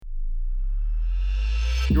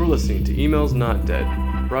You're listening to Emails Not Dead,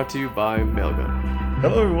 brought to you by Mailgun.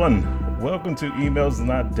 Hello, everyone. Welcome to Emails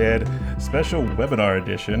Not Dead special webinar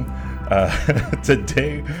edition.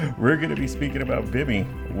 Today, we're going to be speaking about Bimmy.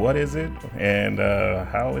 What is it and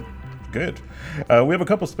how it's good? We have a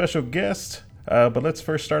couple special guests. But let's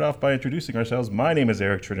first start off by introducing ourselves. My name is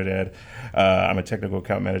Eric Trinidad. I'm a technical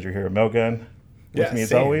account manager here at Mailgun. With me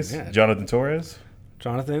as always, Jonathan Torres.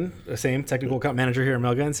 Jonathan, the same technical account manager here at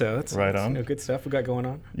Mailgun, so that's right on. Good stuff we got going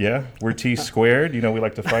on. Yeah, we're T squared. We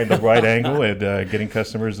like to find the right angle at getting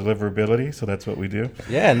customers deliverability, so that's what we do.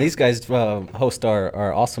 Yeah, and these guys host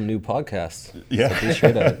our awesome new podcast. Yeah. So be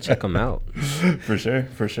sure to check them out. For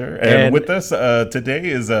sure. And with us today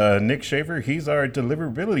is Nick Shaver. He's our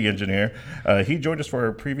deliverability engineer. He joined us for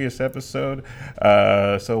our previous episode.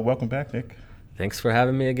 So welcome back, Nick. Thanks for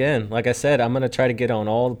having me again. Like I said, I'm going to try to get on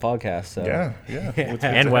all the podcasts. So. Yeah.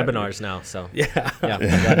 And webinars now. So yeah, I'm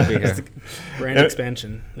glad to be here. Brand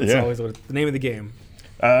expansion. That's always the name of the game.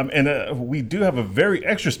 And we do have a very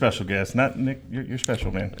extra special guest. Not Nick, you're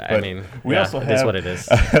special, man. We also have, it is what it is.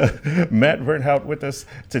 Matt Vernhout with us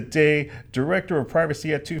today, Director of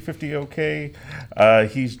Privacy at 250OK.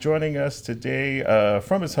 He's joining us today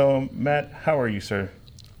from his home. Matt, how are you, sir?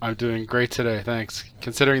 I'm doing great today, thanks.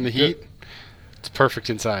 Considering the heat, it's perfect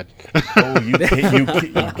inside. You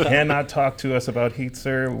cannot talk to us about heat,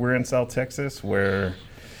 sir. We're in South Texas where...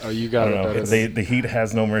 Oh, you got it. The heat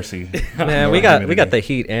has no mercy. Man, we got the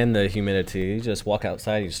heat and the humidity. You just walk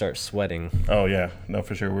outside and you start sweating. Oh yeah, no,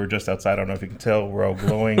 for sure. We're just outside. I don't know if you can tell. We're all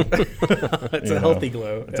glowing. It's a healthy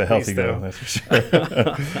glow. It's a healthy glow, that's for sure.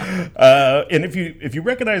 And if you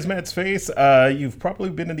recognize Matt's face, you've probably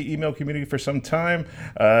been in the email community for some time.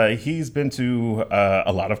 He's been to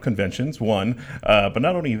a lot of conventions. But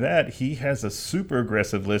not only that, he has a super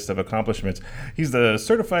aggressive list of accomplishments. He's the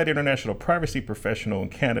certified international privacy professional in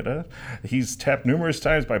Canada. He's tapped numerous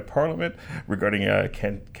times by Parliament regarding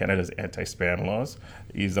Canada's anti-spam laws.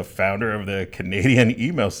 He's the founder of the Canadian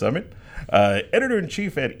Email Summit,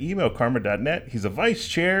 editor-in-chief at emailkarma.net. He's a vice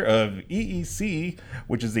chair of EEC,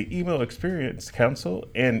 which is the Email Experience Council.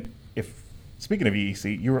 And speaking of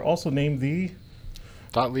EEC, you were also named the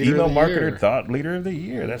Thought Leader Email of the Marketer Year. Thought Leader of the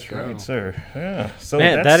Year. That's right, sir. Yeah. So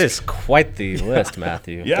man, that is quite the list,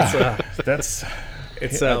 Matthew. Yeah, that's...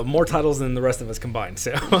 It's more titles than the rest of us combined,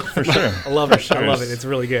 so for sure. I love it. I love it. It's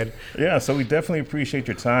really good. Yeah, so we definitely appreciate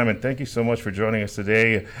your time, and thank you so much for joining us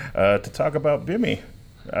today to talk about Bimmy.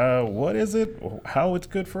 What is it? How it's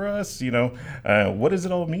good for us? What does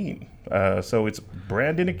it all mean? So it's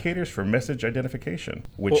brand indicators for message identification,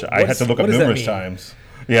 which I had to look up numerous times.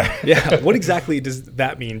 Yeah. Yeah. What exactly does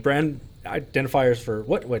that mean? Brand identifiers for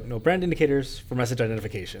what? No, brand indicators for message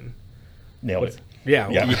identification. Nailed it. Yeah.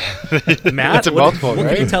 Matt, it's a mouthful, what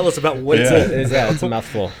right? can you tell us about what it is? Yeah, it's a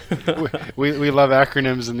mouthful. we love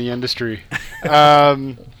acronyms in the industry.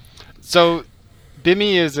 So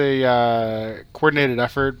Bimmy is a coordinated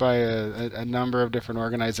effort by a number of different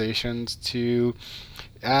organizations to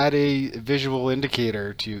add a visual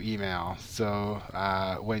indicator to email. So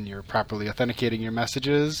when you're properly authenticating your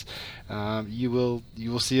messages, you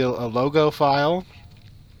will see a logo file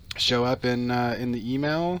show up in the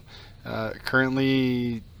email.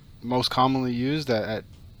 Currently most commonly used at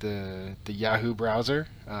the Yahoo browser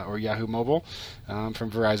or Yahoo Mobile from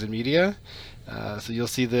Verizon Media. So you'll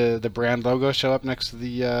see the brand logo show up next to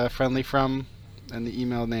the friendly from and the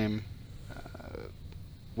email name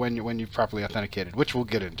when you've properly authenticated, which we'll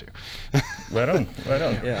get into. Right on.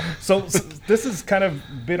 Yeah. So this has kind of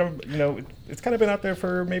been, it's kind of been out there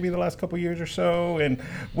for maybe the last couple of years or so. And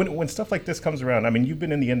when stuff like this comes around, I mean, you've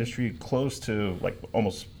been in the industry close to like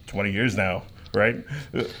almost 20 years now, right?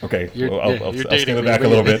 Okay, I'll scale it back a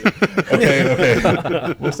little bit.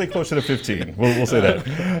 Okay. We'll stay closer to 15. We'll say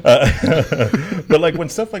that. But like when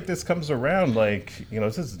stuff like this comes around, like,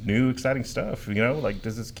 this is new, exciting stuff, like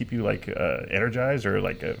does this keep you like energized or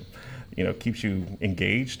like, keeps you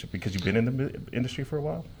engaged because you've been in the industry for a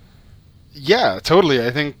while? Yeah, totally.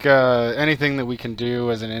 I think anything that we can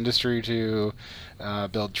do as an industry to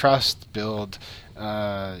build trust, build,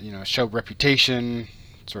 show reputation,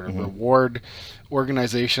 sort of reward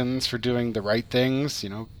organizations for doing the right things,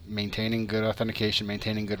 maintaining good authentication,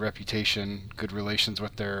 maintaining good reputation, good relations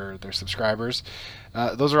with their subscribers.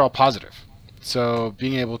 Those are all positive. So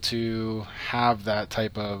being able to have that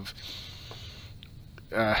type of,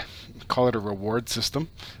 call it a reward system,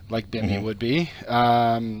 like Bimmy would be,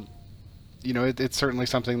 it's certainly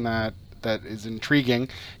something that is intriguing.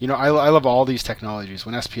 I love all these technologies.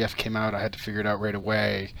 When SPF came out, I had to figure it out right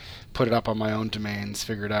away, put it up on my own domains,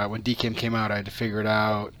 figure it out. When DKIM came out, I had to figure it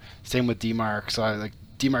out. Same with DMARC. So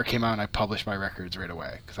DMARC came out and I published my records right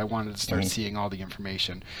away because I wanted to start seeing all the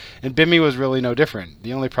information. And Bimmy was really no different.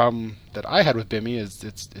 The only problem that I had with Bimmy is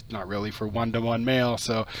it's not really for one-to-one mail,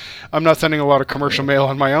 so I'm not sending a lot of commercial mail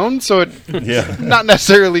on my own, so it's not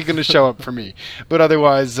necessarily going to show up for me. But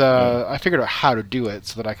otherwise, I figured out how to do it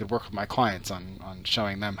so that I could work with my clients on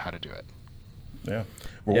showing them how to do it. Yeah.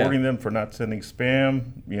 Rewarding them for not sending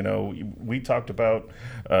spam. You know, we talked about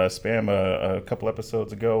spam a couple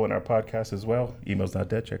episodes ago in our podcast as well. Email's not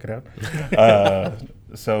dead. Check it out.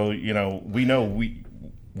 So, you know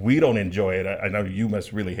we don't enjoy it. I know you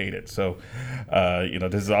must really hate it. So, you know,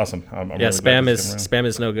 this is awesome. I'm really spam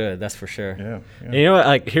is no good. That's for sure. Yeah. And you know what?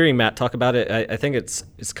 Like hearing Matt talk about it, I think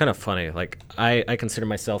it's kind of funny. Like I consider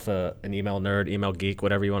myself an email nerd, email geek,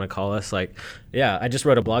 whatever you want to call us. Like, yeah, I just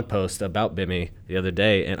wrote a blog post about Bimmy the other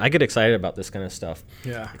day, and I get excited about this kind of stuff.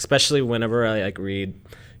 Yeah. Especially whenever I read,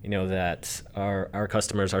 you know, that our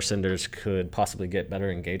customers, our senders could possibly get better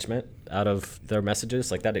engagement out of their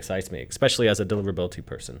messages. Like that excites me, especially as a deliverability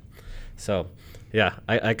person. So yeah,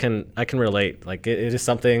 I can relate. Like it is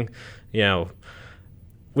something, you know,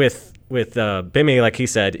 with Bimmy, like he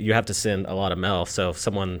said, you have to send a lot of mail. So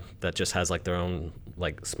someone that just has like their own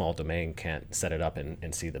like small domain can't set it up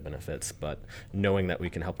and see the benefits. But knowing that we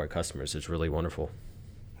can help our customers is really wonderful.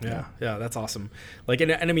 Yeah, that's awesome. Like,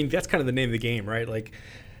 and I mean, that's kind of the name of the game, right? Like,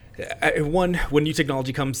 when new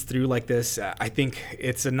technology comes through like this, I think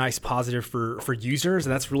it's a nice positive for users,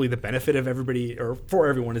 and that's really the benefit of everybody, or for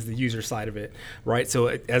everyone, is the user side of it, right? So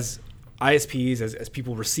as ISPs, as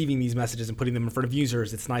people receiving these messages and putting them in front of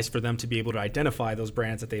users, it's nice for them to be able to identify those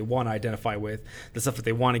brands that they want to identify with, the stuff that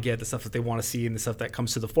they want to get, the stuff that they want to see, and the stuff that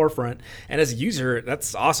comes to the forefront. And as a user,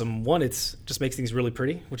 that's awesome. One, it's just makes things really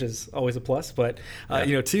pretty, which is always a plus. But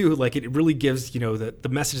you know, two, like it really gives, you know, the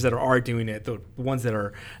messages that are doing it, the ones that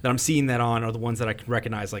I'm seeing that on are the ones that I can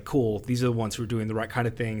recognize. Like, cool, these are the ones who are doing the right kind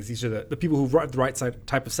of things. These are the people who write the right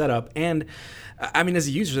type of setup. And I mean, as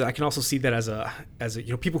a user, I can also see that as a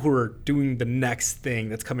you know, people who are doing the next thing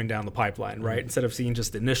that's coming down the pipeline, right? Instead of seeing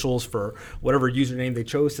just initials for whatever username they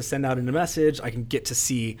chose to send out in a message, I can get to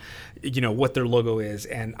see, you know, what their logo is,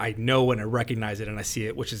 and I know and I recognize it and I see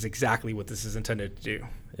it, which is exactly what this is intended to do.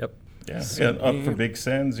 Yep. Yeah, and up for big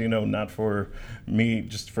sends, you know, not for me,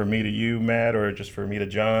 just for me to you, Matt, or just for me to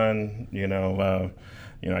John, you know,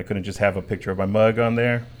 I couldn't just have a picture of my mug on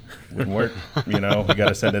there. Wouldn't work. You know, we got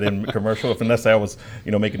to send it in commercial. Unless I was,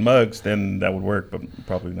 you know, making mugs, then that would work, but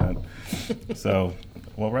probably not. So,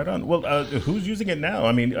 well, right on. Well, who's using it now?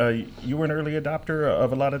 I mean, you were an early adopter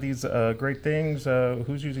of a lot of these great things.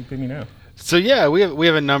 Who's using Bimmy now? So yeah, we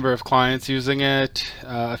have a number of clients using it.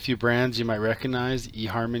 A few brands you might recognize: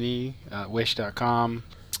 eHarmony, Wish.com,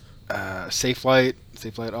 Safelite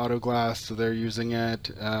Autoglass, so they're using it.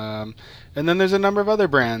 And then there's a number of other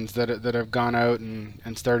brands that have gone out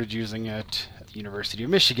and started using it. The University of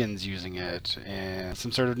Michigan's using it, and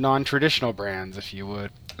some sort of non-traditional brands, if you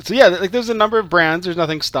would. So yeah, like there's a number of brands. There's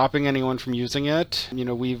nothing stopping anyone from using it. You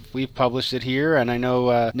know, we've published it here, and I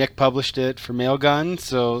know Nick published it for Mailgun.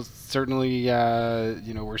 So certainly,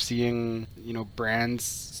 you know, we're seeing, you know, brands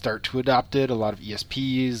start to adopt it. A lot of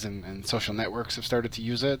ESPs and social networks have started to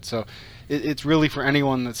use it. So it's really for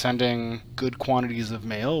anyone that's sending good quantities of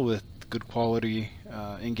mail with good quality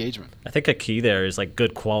engagement. I think a key there is like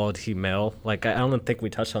good quality mail. Like I don't think we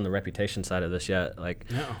touched on the reputation side of this yet. Like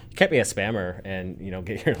you can't be a spammer and, you know,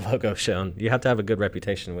 get your logo shown. You have to have a good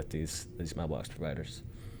reputation with these mailbox providers.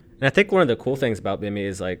 And I think one of the cool things about Bimmy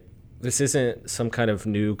is like this isn't some kind of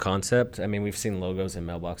new concept. I mean, we've seen logos in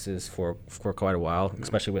mailboxes for quite a while,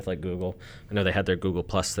 especially with like Google. I know they had their Google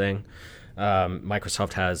Plus thing.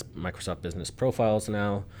 Microsoft has Microsoft Business Profiles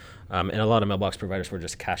now. And a lot of mailbox providers were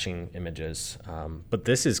just caching images. But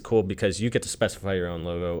this is cool because you get to specify your own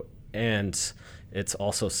logo, and it's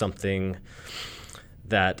also something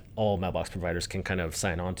that all mailbox providers can kind of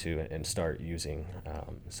sign on to and start using.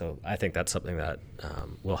 So I think that's something that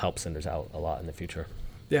will help senders out a lot in the future.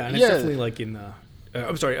 Yeah, and it's definitely like in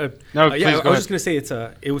I'm sorry. No, yeah, I was ahead. just gonna say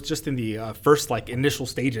it was just in the first like initial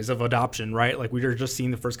stages of adoption, right? Like we were just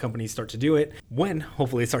seeing the first companies start to do it. When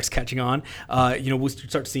hopefully it starts catching on, you know, we'll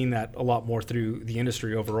start seeing that a lot more through the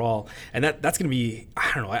industry overall, and that's gonna be,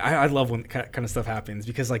 I don't know. I love when that kind of stuff happens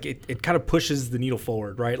because like it kind of pushes the needle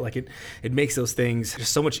forward, right? Like it makes those things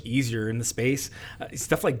just so much easier in the space.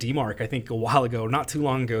 Stuff like DMARC, I think a while ago, not too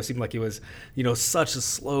long ago, seemed like it was, you know, such a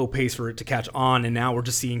slow pace for it to catch on, and now we're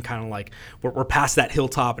just seeing kind of like we're past that that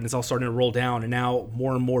hilltop and it's all starting to roll down, and now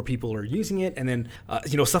more and more people are using it, and then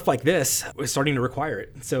stuff like this is starting to require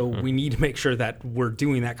it. So we need to make sure that we're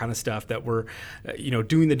doing that kind of stuff, that we're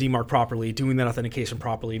doing the DMARC properly, doing that authentication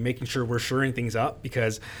properly, making sure we're shoring things up,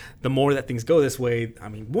 because the more that things go this way, I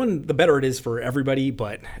mean, one, the better it is for everybody,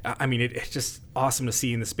 but I mean, it's just awesome to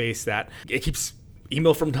see in the space that it keeps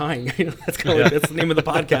email from dying. That's kind of that's the name of the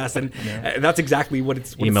podcast, and that's exactly what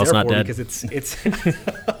it's Email's there not for, dead. because it's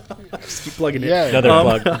just keep plugging it. Yeah.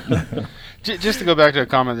 Another plug. Just to go back to a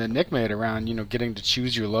comment that Nick made around, getting to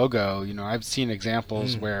choose your logo. I've seen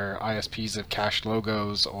examples where ISPs have cached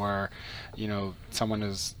logos, or, someone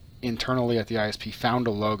has internally at the ISP found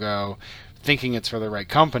a logo thinking it's for the right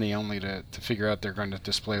company, only to figure out they're going to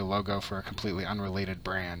display a logo for a completely unrelated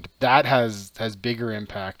brand. That has bigger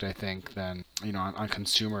impact, I think, than on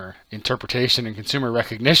consumer interpretation and consumer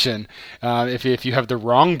recognition. If you have the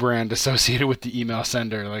wrong brand associated with the email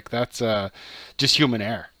sender, like that's just human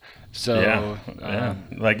error. So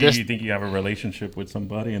like you think you have a relationship with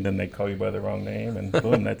somebody and then they call you by the wrong name and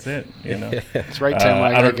boom, that's it. That's right, Tim.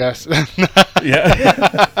 I guess. Yeah.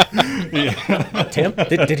 Tim?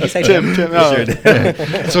 Did he say Tim? Oh,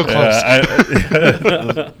 so close.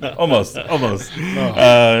 Almost.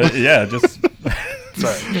 Yeah, just.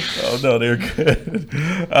 Sorry. Oh no, they're good.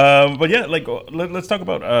 But yeah, like let's talk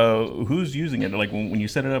about who's using it. Like when you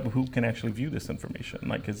set it up, who can actually view this information?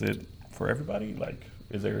 Like, is it for everybody? Like,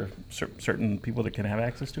 is there certain people that can have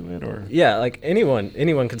access to it, or? Yeah, like anyone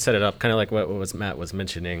can set it up. Kind of like what Matt was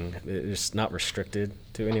mentioning. It's not restricted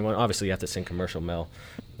to anyone. Obviously, you have to send commercial mail.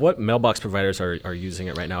 What mailbox providers are using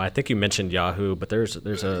it right now? I think you mentioned Yahoo, but there's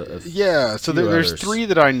a yeah. So there's others. 3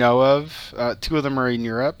 that I know of. 2 of them are in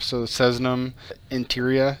Europe. So Seznam,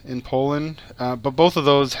 Interia in Poland. But both of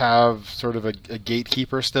those have sort of a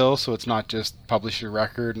gatekeeper still. So it's not just publish your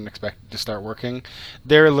record and expect it to start working.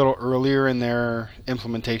 They're a little earlier in their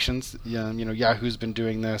implementations. Yahoo's been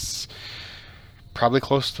doing this probably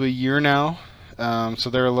close to a year now. So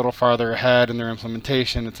they're a little farther ahead in their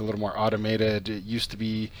implementation. It's a little more automated. It used to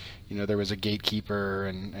be, there was a gatekeeper,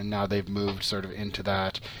 and now they've moved sort of into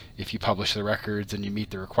that. If you publish the records and you meet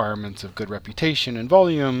the requirements of good reputation and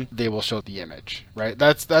volume, they will show the image, right?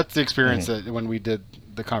 That's the experience that when we did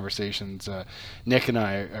the conversations, Nick and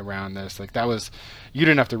I around this, like that was, you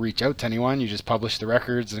didn't have to reach out to anyone. You just published the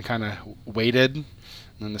records and kind of waited, and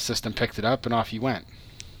then the system picked it up and off you went.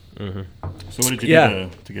 Mm-hmm. So what did you do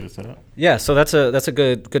to get it set up? Yeah, so that's a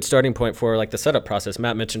good starting point for like the setup process.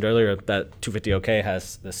 Matt mentioned earlier that 250OK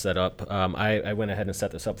has this set up. I went ahead and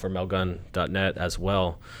set this up for mailgun.net as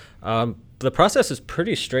well. The process is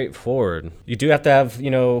pretty straightforward. You do have to have,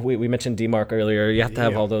 we mentioned DMARC earlier. You have to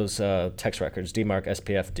have all those text records, DMARC,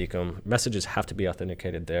 SPF, DKIM. Messages have to be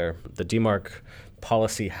authenticated there. The DMARC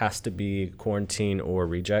policy has to be quarantine or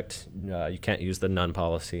reject. You can't use the none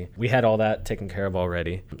policy. We had all that taken care of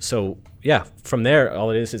already. So yeah, from there,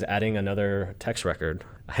 all it is adding another text record.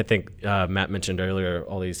 I think Matt mentioned earlier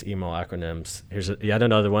all these email acronyms. Here's yet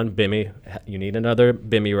another one, BIMI. You need another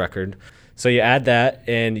BIMI record. So you add that,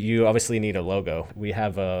 and you obviously need a logo. We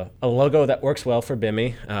have a logo that works well for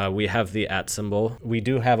BIMI. We have the @ symbol. We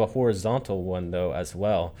do have a horizontal one, though, as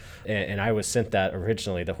well. And I was sent that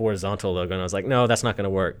originally, the horizontal logo, and I was like, no, that's not going to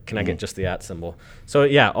work. Can I get just the @ symbol? So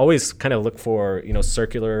yeah, always kind of look for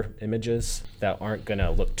circular images that aren't going to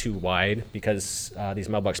look too wide, because these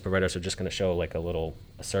mailbox providers are just going to show like a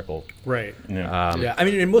circle. Right. Yeah. I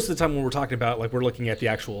mean, and most of the time when we're talking about, like, we're looking at the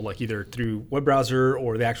actual, like, either through web browser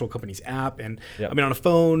or the actual company's app. And I mean, on a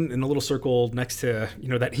phone, in a little circle next to,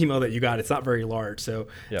 that email that you got, it's not very large. So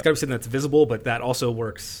it's got to be something that's visible, but that also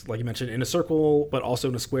works, like you mentioned, in a circle, but also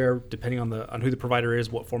in a square, depending on who the provider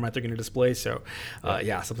is, what format they're going to display. So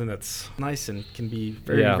something that's nice and can be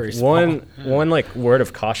very, very small. One like word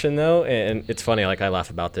of caution though, and it's funny, like I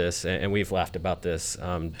laugh about this, and we've laughed about this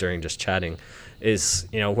during just chatting, is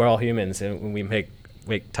we're all humans and we make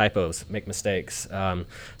typos, make mistakes.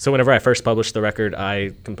 So whenever I first published the record,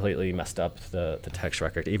 I completely messed up the text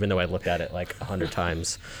record. Even though I looked at it like 100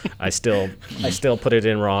 times, I still put it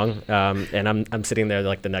in wrong. And I'm sitting there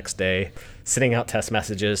like the next day, sending out test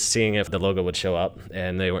messages, seeing if the logo would show up,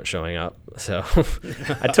 and they weren't showing up. So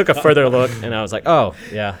I took a further look, and I was like, oh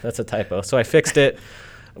yeah, that's a typo. So I fixed it.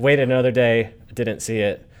 Waited another day, didn't see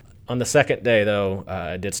it. On the second day, though,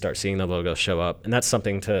 I did start seeing the logo show up, and that's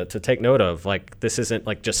something to take note of. Like, this isn't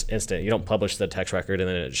like just instant. You don't publish the text record and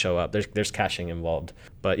then it show up. There's caching involved.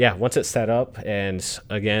 But yeah, once it's set up, and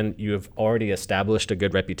again, you have already established a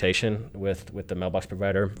good reputation with the mailbox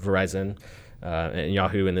provider, Verizon, and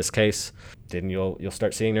Yahoo in this case, then you'll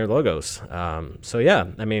start seeing their logos. So yeah,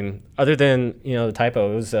 I mean, other than the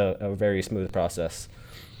typo, it was a very smooth process.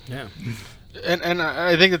 Yeah. And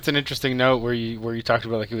I think it's an interesting note where you talked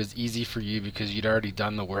about like it was easy for you because you'd already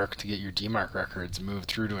done the work to get your DMARC records moved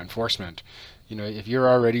through to enforcement. If you're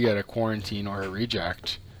already at a quarantine or a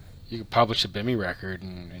reject, you can publish a BIMI record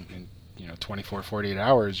in 24, 48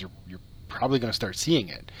 hours. You're probably going to start seeing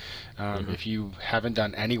it. If you haven't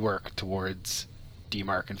done any work towards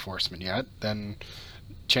DMARC enforcement yet, then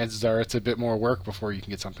chances are it's a bit more work before you can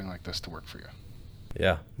get something like this to work for you.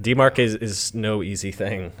 Yeah, DMARC is no easy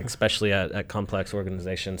thing, especially at complex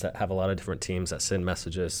organizations that have a lot of different teams that send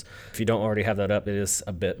messages. If you don't already have that up, it is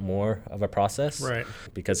a bit more of a process. Right.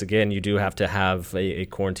 Because, again, you do have to have a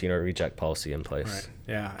quarantine or reject policy in place. Right.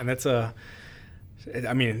 Yeah, and that's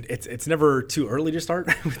it's never too early to start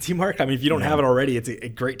with DMARC. I mean, if you don't have it already, it's a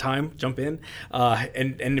great time. Jump in.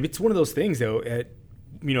 And it's one of those things, though.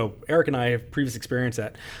 Eric and I have previous experience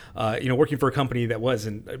at, working for a company that was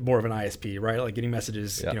more of an ISP, right? Like getting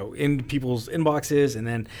messages, in people's inboxes, and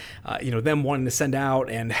then, them wanting to send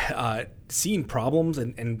out and seeing problems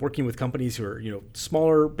and working with companies who are,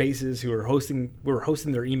 smaller bases who are hosting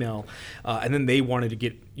their email, and then they wanted to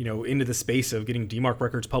get, into the space of getting DMARC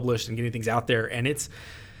records published and getting things out there, and it's.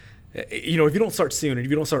 If you don't start soon and if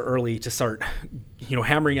you don't start early to start,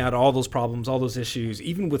 hammering out all those problems, all those issues,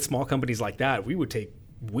 even with small companies like that, we would take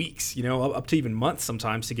weeks, up to even months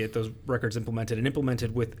sometimes to get those records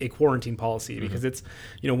implemented with a quarantine policy, because it's,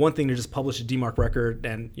 one thing to just publish a DMARC record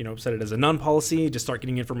and, set it as a none policy, just start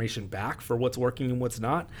getting information back for what's working and what's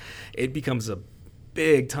not. It becomes a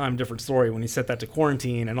big time different story when you set that to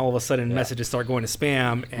quarantine and all of a sudden messages start going to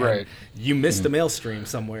spam and you missed a mail stream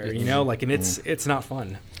somewhere, and it's not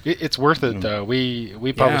fun. It's worth it though.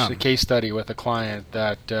 We published a case study with a client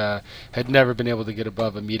that had never been able to get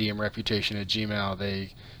above a medium reputation at Gmail.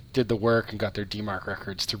 They did the work and got their DMARC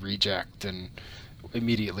records to reject and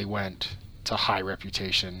immediately went to high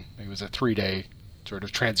reputation. It was a 3-day sort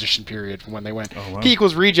of transition period from when they went P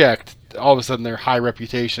equals reject. All of a sudden they're high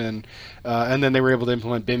reputation, and then they were able to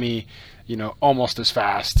implement BIMI, almost as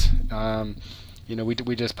fast.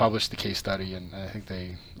 We just published the case study, and I think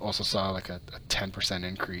they also saw like a 10%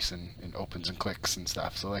 increase in opens and clicks and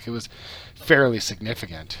stuff. So like it was fairly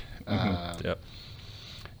significant. That's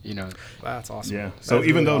awesome. Yeah. So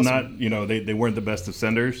even though not, they weren't the best of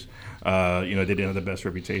senders, they didn't have the best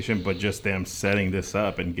reputation, but just them setting this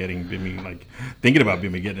up and getting BIMI, like thinking about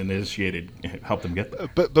BIMI getting initiated, helped them get there.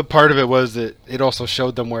 But part of it was that it also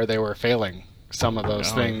showed them where they were failing. Some of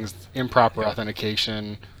those things, improper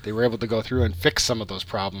authentication, they were able to go through and fix some of those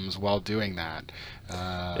problems while doing that.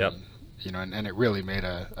 And it really made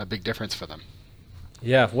a big difference for them.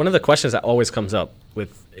 Yeah, one of the questions that always comes up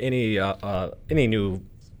with any new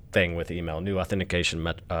thing with email, new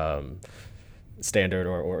authentication standard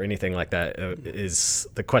or anything like that, is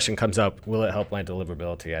the question comes up, will it help my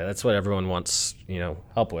deliverability? Yeah, that's what everyone wants,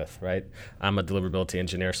 help with, right? I'm a deliverability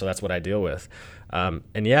engineer, so that's what I deal with.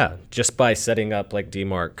 And yeah, just by setting up like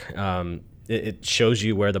DMARC, it shows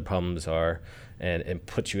you where the problems are and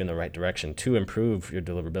puts you in the right direction to improve your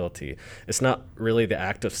deliverability. It's not really the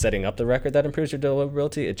act of setting up the record that improves your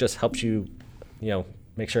deliverability. It just helps you,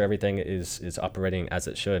 make sure everything is operating as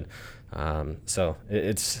it should. So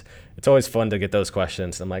it's always fun to get those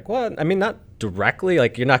questions. I'm like, well, I mean, not directly,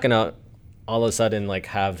 like you're not gonna all of a sudden like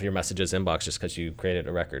have your messages inbox just because you created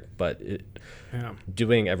a record, but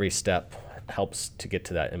doing every step helps to get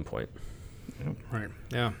to that endpoint. Right.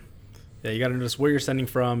 Yeah. Yeah, you got to notice where you're sending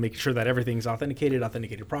from, make sure that everything's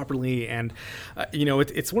authenticated properly. And,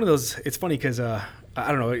 it's one of those, it's funny because, I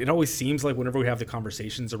don't know, it always seems like whenever we have the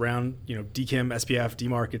conversations around, DKIM, SPF,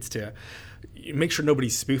 DMARC, it's to make sure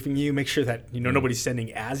nobody's spoofing you, make sure that, nobody's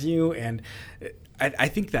sending as you. And I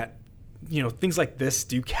think that, things like this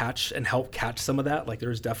do catch and help catch some of that. Like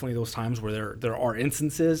there's definitely those times where there are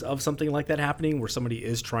instances of something like that happening where somebody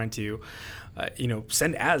is trying to,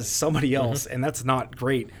 send as somebody else, and that's not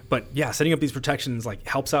great. But yeah, setting up these protections like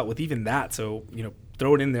helps out with even that. So,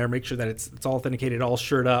 throw it in there, make sure that it's all authenticated, all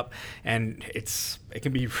shored up, and it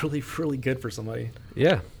can be really, really good for somebody.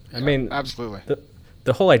 Yeah. I mean, absolutely.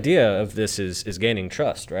 The whole idea of this is gaining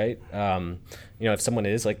trust, right? If someone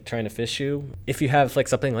is like trying to phish you, if you have like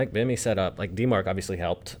something like BIMI set up, like DMARC obviously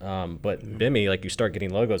helped, but BIMI, like you start getting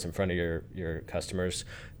logos in front of your customers,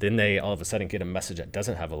 then they all of a sudden get a message that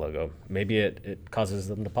doesn't have a logo. Maybe it causes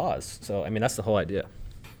them to pause. So, I mean, that's the whole idea.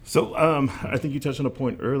 So I think you touched on a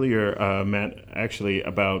point earlier, Matt, actually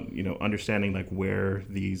about, understanding like where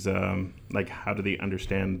these, like how do they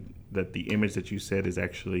understand that the image that you said is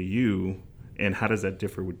actually you, and how does that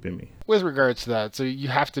differ with BIMI? With regards to that, so you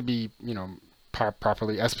have to be,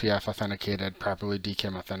 properly SPF authenticated, properly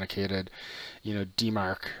DKIM authenticated.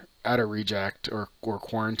 DMARC at a reject or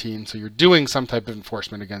quarantine. So you're doing some type of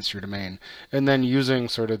enforcement against your domain, and then using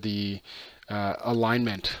sort of the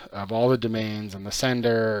alignment of all the domains and the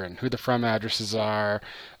sender and who the from addresses are.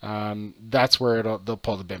 That's where they'll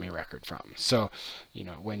pull the BIMI record from. So,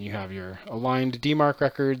 when you have your aligned DMARC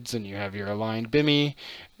records and you have your aligned BIMI,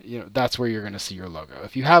 that's where you're going to see your logo.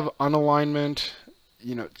 If you have unalignment,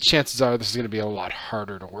 chances are this is going to be a lot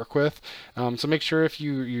harder to work with. So make sure if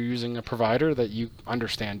you're using a provider that you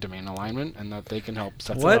understand domain alignment and that they can help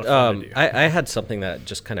set What up. I had something that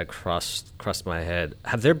just kind of crossed my head.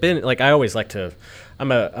 Have there been, like, I always like to,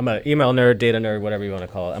 I'm a email nerd, data nerd, whatever you want to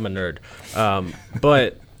call it. I'm a nerd.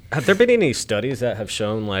 But have there been any studies that have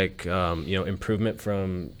shown improvement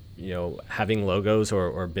from having logos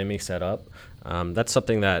or BIMI set up? That's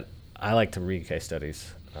something that I like to read case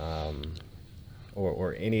studies.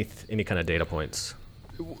 Or any kind of data points.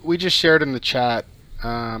 We just shared in the chat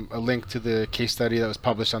a link to the case study that was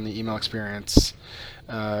published on the Email Experience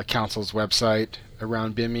Council's website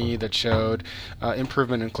around BIMI that showed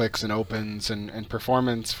improvement in clicks and opens and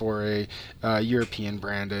performance for a European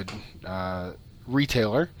branded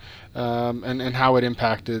retailer and how it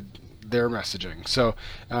impacted their messaging. So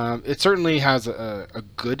it certainly has a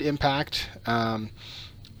good impact.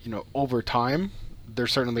 Over time.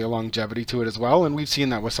 There's certainly a longevity to it as well, and we've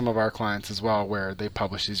seen that with some of our clients as well, where they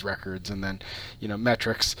publish these records and then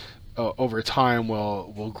metrics over time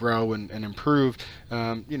will grow and improve.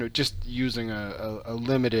 Just using a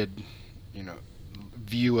limited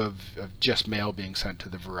view of just mail being sent to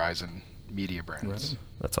the Verizon media brands. Right.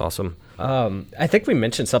 That's awesome. I think we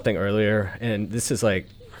mentioned something earlier, and this is something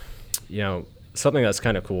that's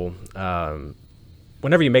kind of cool.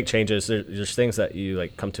 Whenever you make changes, there's things that you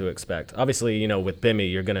come to expect. Obviously, with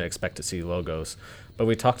BIMI, you're going to expect to see logos, but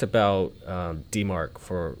we talked about DMARC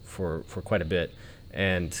for quite a bit.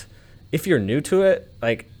 And if you're new to it,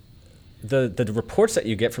 the reports that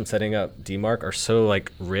you get from setting up DMARC are so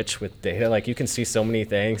rich with data. You can see so many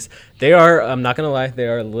things. They are, I'm not going to lie, they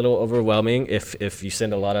are a little overwhelming if you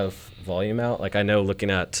send a lot of volume out. I know looking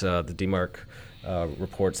at the DMARC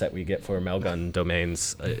reports that we get for Mailgun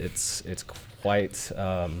domains, it's quite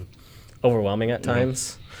overwhelming at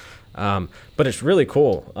times, but it's really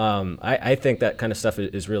cool. I think that kind of stuff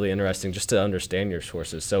is really interesting just to understand your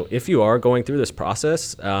sources. So if you are going through this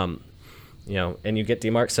process, and you get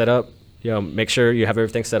DMARC set up, make sure you have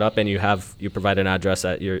everything set up and you provide an address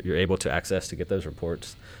that you're able to access to get those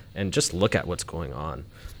reports, and just look at what's going on.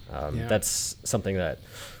 That's something that.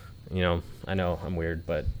 I know I'm weird,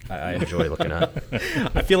 but I enjoy looking at.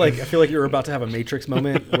 I feel like you're about to have a Matrix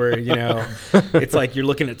moment where it's like you're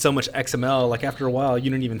looking at so much XML. After a while, you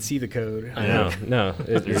don't even see the code. I know. No,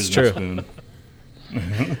 it's true.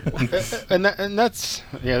 and that's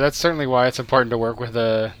certainly why it's important to work with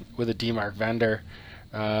a DMARC vendor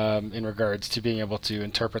in regards to being able to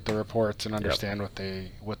interpret the reports and understand what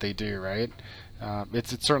they do. Right.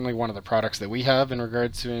 It's certainly one of the products that we have in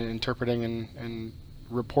regards to interpreting and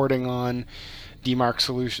reporting on DMARC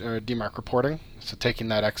solution or DMARC reporting. So taking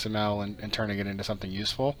that XML and turning it into something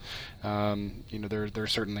useful.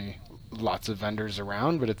 There's certainly lots of vendors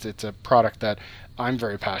around, but it's a product that I'm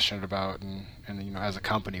very passionate about, and as a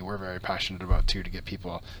company we're very passionate about too, to get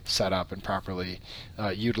people set up and properly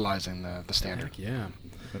utilizing the standard. Yeah.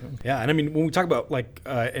 And when we talk about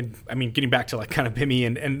getting back to kind of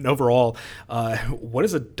BIMI and overall, what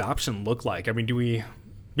does adoption look like? Do we,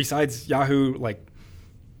 besides Yahoo,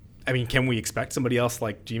 can we expect somebody else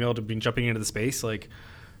like Gmail to be jumping into the space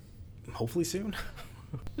hopefully soon?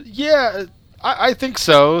 Yeah, I think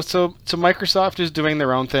so. So Microsoft is doing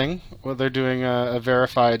their own thing. Well, they're doing a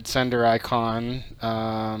verified sender icon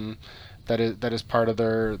that is part of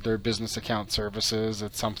their business account services.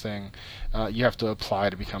 It's something you have to apply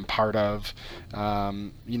to become part of.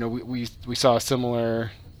 We saw a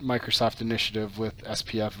similar Microsoft initiative with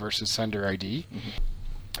SPF versus Sender ID. Mm-hmm.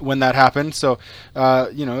 When that happened. So,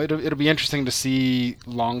 it'll be interesting to see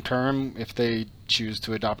long term if they choose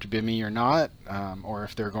to adopt BIMI or not, or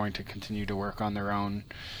if they're going to continue to work on their own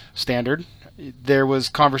standard. There was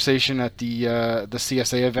conversation at the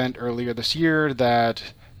CSA event earlier this year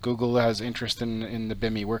that Google has interest in the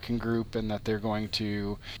BIMI working group and that they're going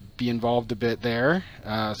to be involved a bit there.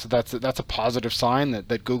 So that's a positive sign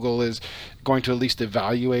that Google is going to at least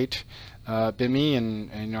evaluate BIMI,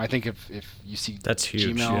 and I think if you see that's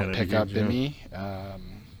huge. Gmail pick up BIMI,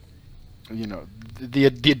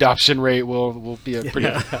 the adoption rate will be a pretty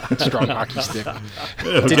strong hockey stick.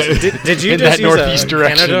 Did you in just that use northeast a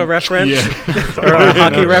direction. Canada reference or a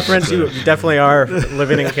hockey reference? You definitely are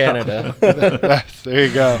living in Canada. There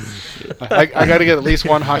you go. I got to get at least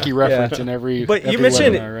one hockey reference in every. But every you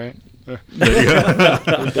mentioned webinar, right?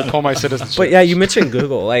 They pull my citizenship. But yeah, you mentioned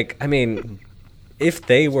Google. Like, I mean, if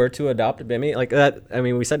they were to adopt Bimmy, like that, I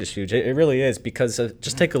mean, we said it's huge. It really is, because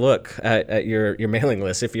just take a look at your mailing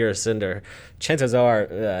list. If you're a sender, chances are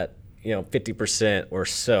that 50% or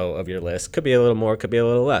so of your list, could be a little more, could be a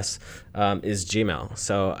little less, is Gmail.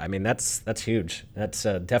 So I mean, that's huge. That's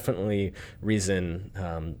definitely reason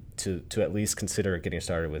to at least consider getting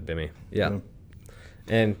started with Bimmy. Yeah.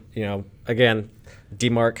 And again,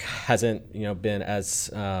 DMARC hasn't been as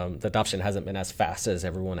the adoption hasn't been as fast as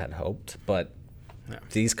everyone had hoped, but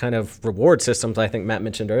these kind of reward systems, I think Matt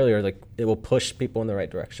mentioned earlier, like it will push people in the right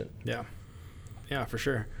direction. Yeah, for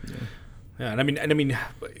sure. Yeah, and I mean,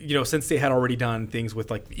 since they had already done things with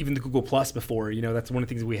like even the Google Plus before, that's one of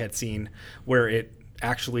the things we had seen where it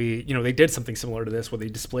actually, they did something similar to this, where they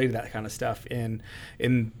displayed that kind of stuff in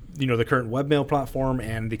the current webmail platform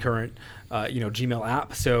and the current Gmail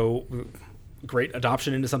app. So great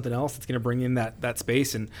adoption into something else that's going to bring in that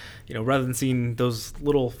space, and rather than seeing those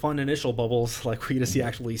little fun initial bubbles, like we're going to see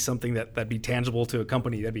actually something that'd be tangible to a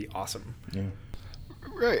company. That'd be awesome. Yeah.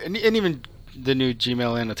 Right, and even the new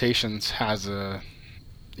Gmail annotations has a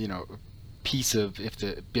piece of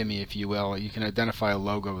Bimmy, if you will. You can identify a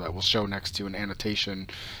logo that will show next to an annotation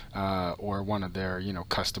or one of their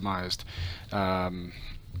customized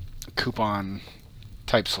coupon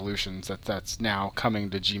type solutions that's now coming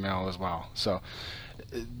to Gmail as well. So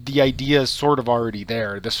the idea is sort of already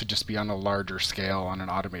there. This would just be on a larger scale on an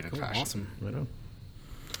automated fashion. Awesome. Right on.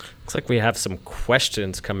 Looks like we have some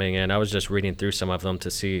questions coming in. I was just reading through some of them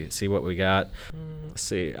to see what we got. Let's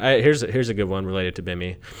see. Here's a good one related to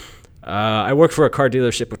Bimmy. I work for a car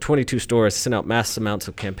dealership with 22 stores, send out mass amounts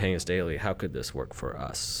of campaigns daily. How could this work for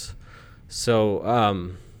us?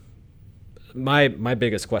 So my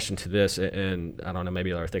biggest question to this, and I don't know,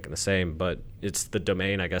 maybe y'all are thinking the same, but it's the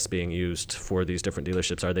domain, I guess, being used for these different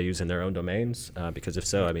dealerships. Are they using their own domains? Because if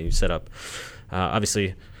so, I mean, you set up,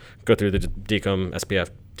 obviously, go through the DCOM,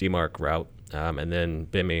 SPF, DMARC route, and then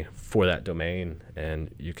Bimmy for that domain, and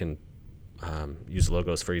you can use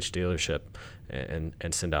logos for each dealership and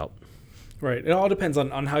send out. Right. It all depends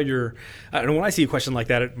on how you're. And when I see a question like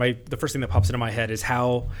that, the first thing that pops into my head is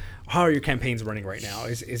how are your campaigns running right now?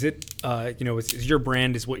 Is it is your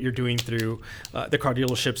brand, is what you're doing through the car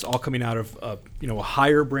dealerships all coming out of a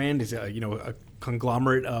higher brand? Is a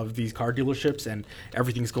conglomerate of these car dealerships, and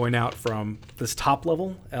everything's going out from this top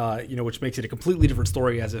level, which makes it a completely different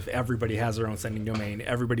story, as if everybody has their own sending domain,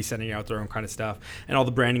 everybody's sending out their own kind of stuff, and all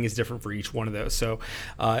the branding is different for each one of those. So,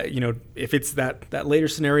 if it's that later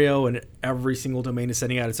scenario and every single domain is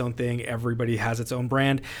sending out its own thing, everybody has its own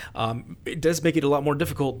brand, it does make it a lot more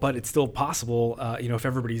difficult, but it's still possible, if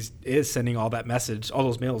everybody is sending all that message, all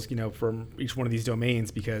those mails, from each one of these domains,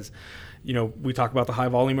 because we talked about the high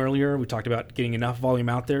volume earlier. We talked about getting enough volume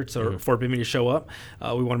out there for Bimmy to show up.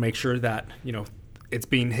 We want to make sure that, it's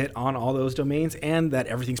being hit on all those domains and that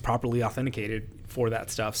everything's properly authenticated for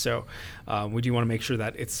that stuff. So we do want to make sure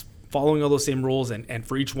that it's following all those same rules. And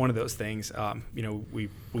for each one of those things,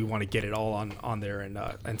 we want to get it all on there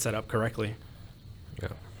and set up correctly. Yeah.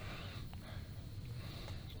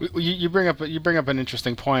 You bring up an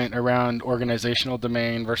interesting point around organizational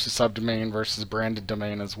domain versus subdomain versus branded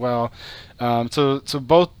domain as well. So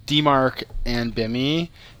both DMARC and Bimmy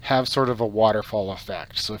have sort of a waterfall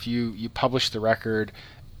effect. So if you publish the record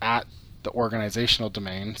at the organizational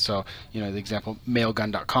domain, so the example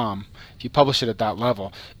mailgun.com, if you publish it at that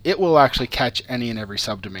level, it will actually catch any and every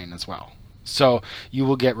subdomain as well. So you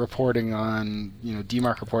will get reporting on,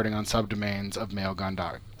 DMARC reporting on subdomains of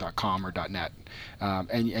mailgun.com or .net.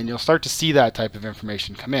 And you'll start to see that type of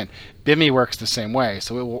information come in. Bimmy works the same way,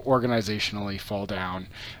 so it will organizationally fall down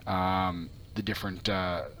the different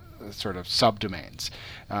sort of subdomains.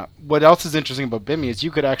 What else is interesting about Bimmy is you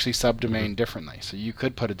could actually subdomain differently. So you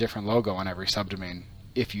could put a different logo on every subdomain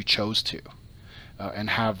if you chose to, and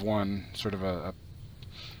have one sort of a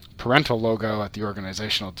parental logo at the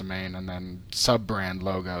organizational domain, and then sub-brand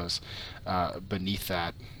logos beneath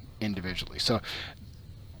that individually. So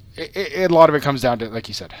a lot of it comes down to, like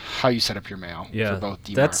you said, how you set up your mail for both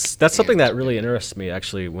DMARC. That's something that really interests me,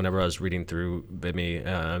 actually, whenever I was reading through Bimmy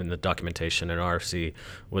in the documentation and RFC,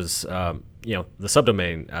 was the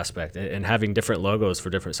subdomain aspect and having different logos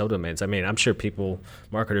for different subdomains. I mean, I'm sure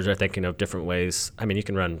marketers are thinking of different ways. I mean, you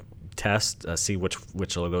can run tests, see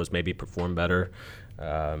which logos maybe perform better,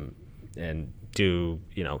 and do,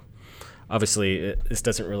 obviously this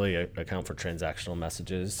doesn't really account for transactional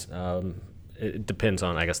messages. It depends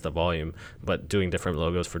on, I guess, the volume, but doing different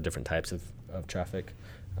logos for different types of traffic,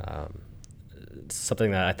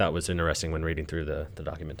 something that I thought was interesting when reading through the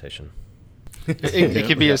documentation. It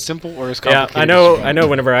could be as simple or as Yeah, complicated. I as know. you I want. know.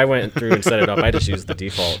 Whenever I went through and set it up, I just used the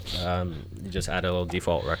default. You just add a little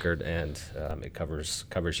default record, and it covers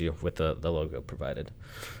you with the logo provided.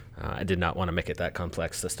 I did not want to make it that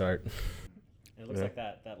complex to start. It looks like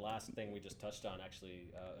that last thing we just touched on actually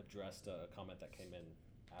addressed a comment that came in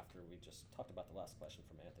after we just talked about the last question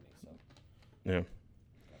from Anthony. So Yeah.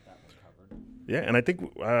 got that one covered. Yeah, and I think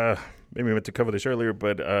maybe we meant to cover this earlier,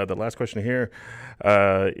 but the last question here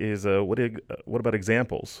is what about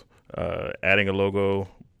examples? Adding a logo,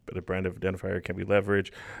 the brand identifier can be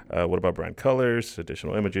leveraged. What about brand colors,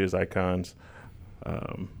 additional images, icons?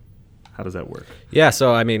 How does that work? Yeah,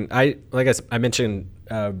 so I mean, I mentioned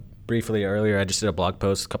briefly earlier, I just did a blog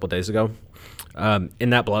post a couple days ago. In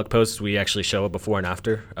that blog post, we actually show a before and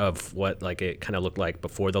after of what like it kind of looked like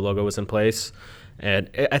before the logo was in place. And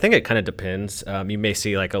I think it kind of depends. You may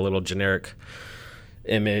see like a little generic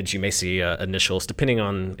image. You may see initials, depending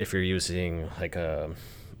on if you're using like a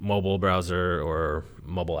mobile browser or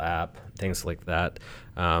mobile app, things like that.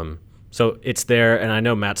 So it's there, and I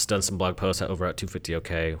know Matt's done some blog posts over at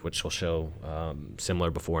 250OK, which will show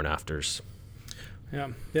similar before and afters.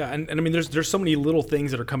 Yeah, and I mean, there's so many little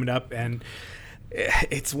things that are coming up, and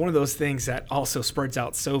it's one of those things that also spreads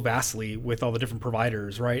out so vastly with all the different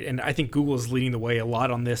providers, right? And I think Google is leading the way a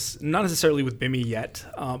lot on this, not necessarily with Bimmy yet,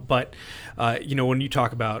 but when you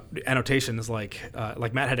talk about annotations, like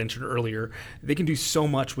Matt had mentioned earlier, they can do so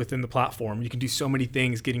much within the platform. You can do so many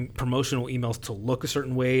things, getting promotional emails to look a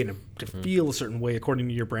certain way and to feel a certain way according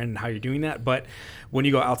to your brand and how you're doing that. But when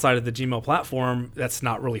you go outside of the Gmail platform, that's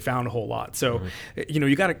not really found a whole lot. So,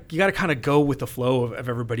 you gotta kind of go with the flow of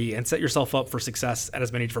everybody and set yourself up for success at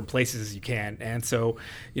as many different places as you can. And so,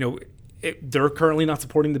 they're currently not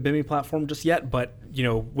supporting the Bimmy platform just yet, but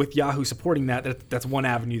with Yahoo supporting that's one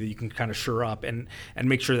avenue that you can kind of shore up and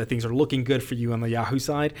make sure that things are looking good for you on the Yahoo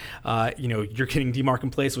side. You're getting DMARC in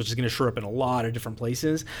place, which is going to shore up in a lot of different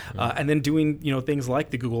places, and then doing things like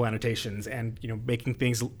the Google annotations and making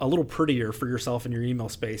things a little prettier for yourself in your email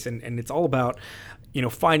space. And it's all about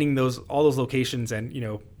finding all those locations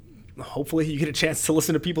and hopefully you get a chance to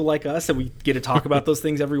listen to people like us and we get to talk about those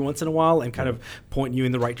things every once in a while and kind of point you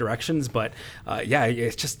in the right directions. But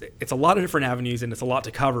it's a lot of different avenues and it's a lot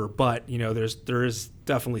to cover, but there is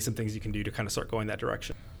definitely some things you can do to kind of start going that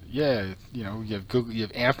direction. Yeah, you have Google, you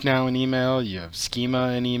have AMP now in email, you have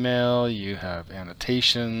Schema in email, you have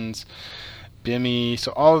annotations, Bimmy.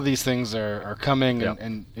 So all of these things are coming,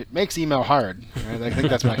 and it makes email hard. Right? I think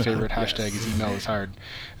that's my favorite hashtag is email is hard.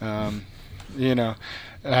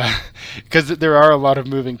 Because there are a lot of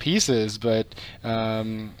moving pieces, but I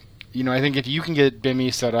think if you can get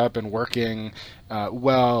Bimmy set up and working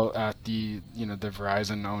well at the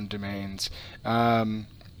Verizon owned domains, when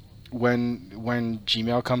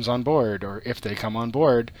Gmail comes on board, or if they come on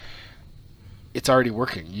board, it's already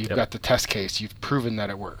working. You've got the test case. You've proven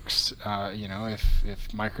that it works. If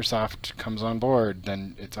Microsoft comes on board,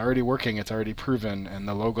 then it's already working. It's already proven, and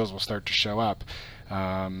the logos will start to show up.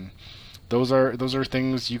 Those are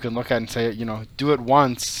things you can look at and say, do it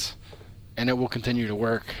once, and it will continue to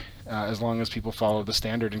work as long as people follow the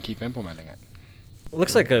standard and keep implementing it. It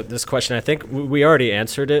looks like this question, I think we already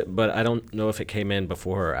answered it, but I don't know if it came in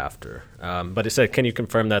before or after. But it said, can you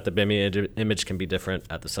confirm that the Bimmy image can be different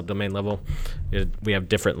at the subdomain level? We have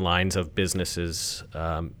different lines of businesses.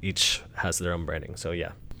 Each has their own branding. So,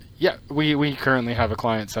 yeah. Yeah, we currently have a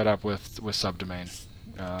client set up with subdomain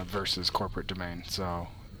versus corporate domain. So,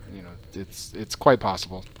 it's quite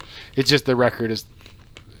possible. It's just the record is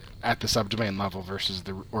at the subdomain level versus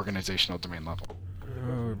the organizational domain level.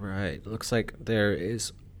 All right. Looks like there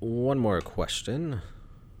is one more question.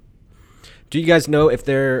 Do you guys know if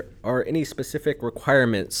there are any specific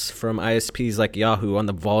requirements from ISPs like Yahoo on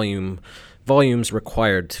the volumes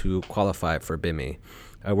required to qualify for Bimmy?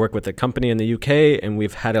 I work with a company in the UK, and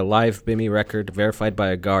we've had a live Bimmy record verified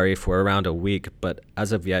by Agari for around a week, but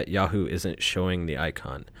as of yet, Yahoo isn't showing the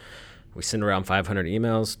icon. We send around 500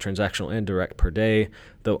 emails, transactional and direct, per day,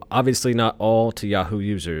 though obviously not all to Yahoo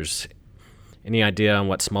users. Any idea on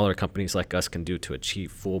what smaller companies like us can do to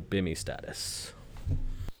achieve full Bimmy status?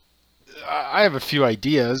 I have a few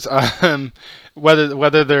ideas. Whether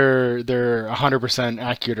they're 100%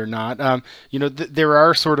 accurate or not. There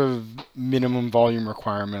are sort of minimum volume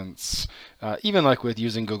requirements. Even like with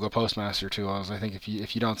using Google Postmaster tools, I think if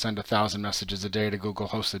you don't send 1,000 messages a day to Google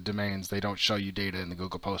hosted domains, they don't show you data in the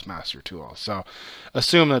Google Postmaster tool. So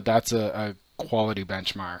assume that that's a quality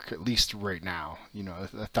benchmark, at least right now,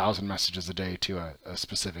 1,000 messages a day to a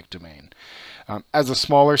specific domain. As a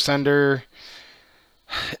smaller sender,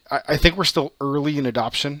 I think we're still early in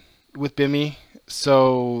adoption with Bimmy.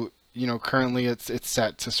 So currently it's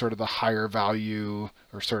set to sort of the higher value,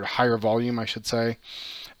 or sort of higher volume, I should say,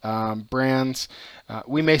 brands.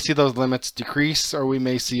 We may see those limits decrease, or we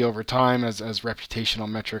may see over time as reputational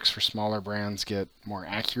metrics for smaller brands get more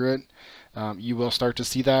accurate. You will start to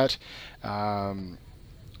see that. I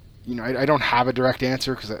don't have a direct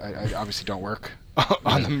answer because I obviously don't work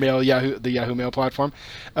on the Yahoo Mail platform.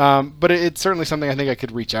 But it's certainly something I think I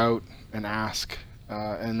could reach out and ask,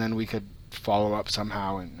 and then we could follow up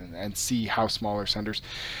somehow and see how smaller senders.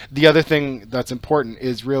 The other thing that's important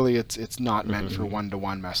is really it's not meant for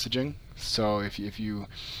one-to-one messaging. So if you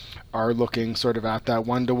are looking sort of at that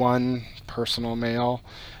one-to-one personal mail,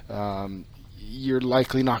 you're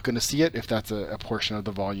likely not going to see it if that's a portion of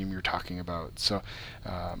the volume you're talking about. So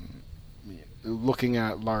looking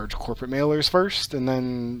at large corporate mailers first, and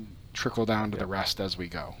then trickle down to the rest as we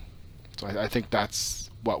go. So I think that's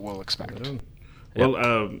what we'll expect.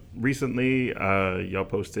 Well, recently y'all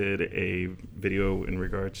posted a video in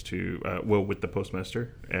regards to, with the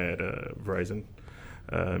postmaster at Verizon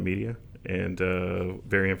Media, and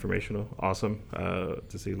very informational, awesome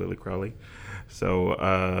to see Lily Crowley.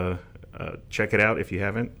 So check it out if you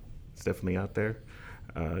haven't. It's definitely out there.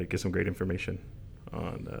 Get some great information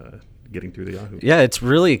on getting through the Yahoo. Yeah, it's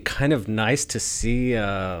really kind of nice to see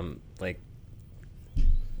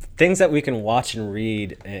things that we can watch and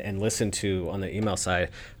read and listen to on the email side.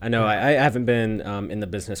 I know I haven't been in the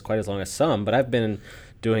business quite as long as some, but I've been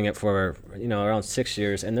doing it for around 6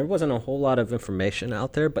 years, and there wasn't a whole lot of information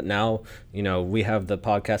out there. But now we have the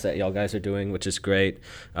podcast that y'all guys are doing, which is great.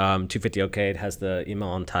 250 OK has the Email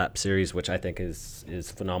on Tap series, which I think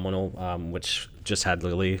is phenomenal, which just had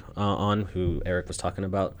Lily on, who Eric was talking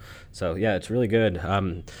about. So yeah, it's really good.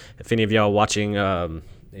 If any of y'all watching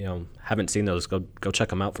haven't seen those, go check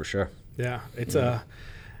them out for sure. Yeah, it's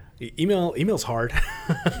email's hard.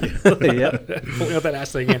 Yeah, pulling out that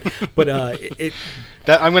ass thing again. But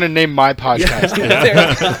that I'm going to name my podcast.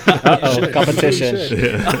 Competition.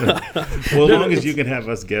 Well, as long as you can have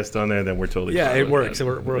us guests on there, then we're totally fine it with works. that.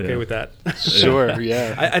 So we're okay with that. Sure.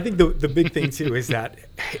 Yeah. I think the big thing too is that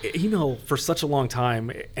email for such a long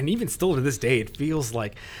time, and even still to this day, it feels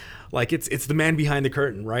like it's the man behind the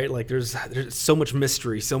curtain, right? Like there's so much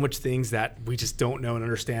mystery, so much things that we just don't know and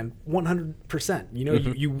understand 100%.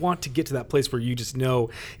 You want to get to that place where you just know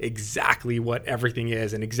exactly what everything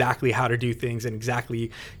is and exactly how to do things and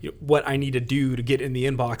exactly what I need to do to get in the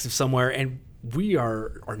inbox of somewhere. And we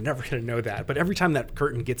are never going to know that. But every time that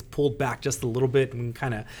curtain gets pulled back just a little bit and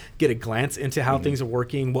kind of get a glance into how things are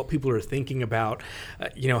working, what people are thinking about,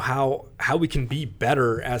 how we can be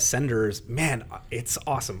better as senders, man, it's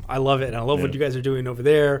awesome. I love it. And I love what you guys are doing over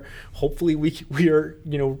there. Hopefully we are,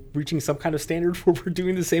 reaching some kind of standard where we're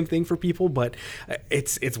doing the same thing for people, but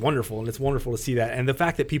it's wonderful. And it's wonderful to see that. And the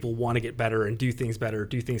fact that people want to get better and do things better,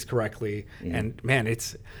 do things correctly. And man,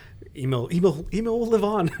 it's email will live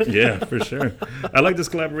on. Yeah, for sure. I like this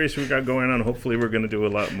collaboration we got going on. Hopefully we're going to do a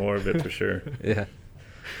lot more of it for sure. Yeah.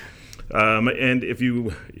 And if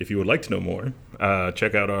you would like to know more,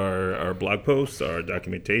 check out our blog posts, our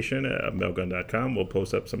documentation at mailgun.com. We'll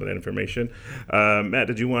post up some of that information. Matt,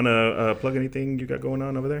 did you want to plug anything you got going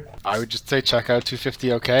on over there? I would just say check out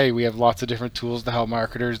 250 OK. We have lots of different tools to help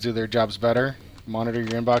marketers do their jobs better. Monitor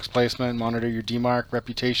your inbox placement, monitor your DMARC,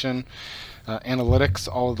 reputation, analytics,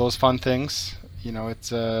 all of those fun things.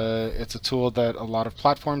 It's a tool that a lot of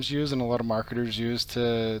platforms use and a lot of marketers use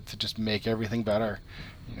to just make everything better.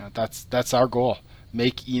 That's our goal.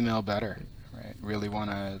 Make email better, right? Really want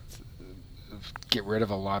to get rid of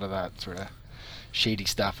a lot of that sort of shady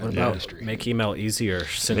stuff in the industry. Make email easier,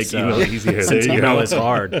 since email easier. Since There you email go. is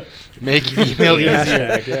hard. Make email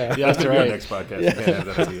easier. Yeah, That's right. Next podcast. Yeah. Can't have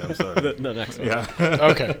that to you. I'm sorry. The next one. Yeah.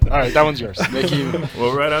 Okay. All right. That one's yours. Make email.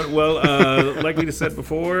 Well, right on. Well, like we just said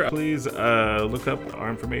before, please look up our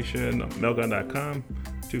information on mailgun.com,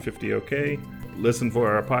 250 OK. Listen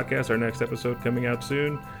for our podcast, our next episode coming out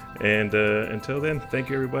soon. And until then, thank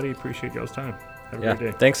you, everybody. Appreciate y'all's time. Have a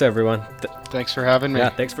great day. Thanks, everyone. Thanks for having me. Yeah,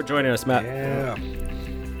 thanks for joining us, Matt. Yeah.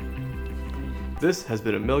 This has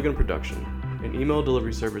been a Mailgun production, an email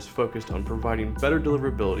delivery service focused on providing better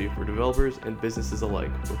deliverability for developers and businesses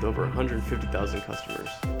alike with over 150,000 customers.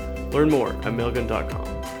 Learn more at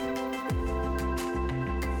mailgun.com.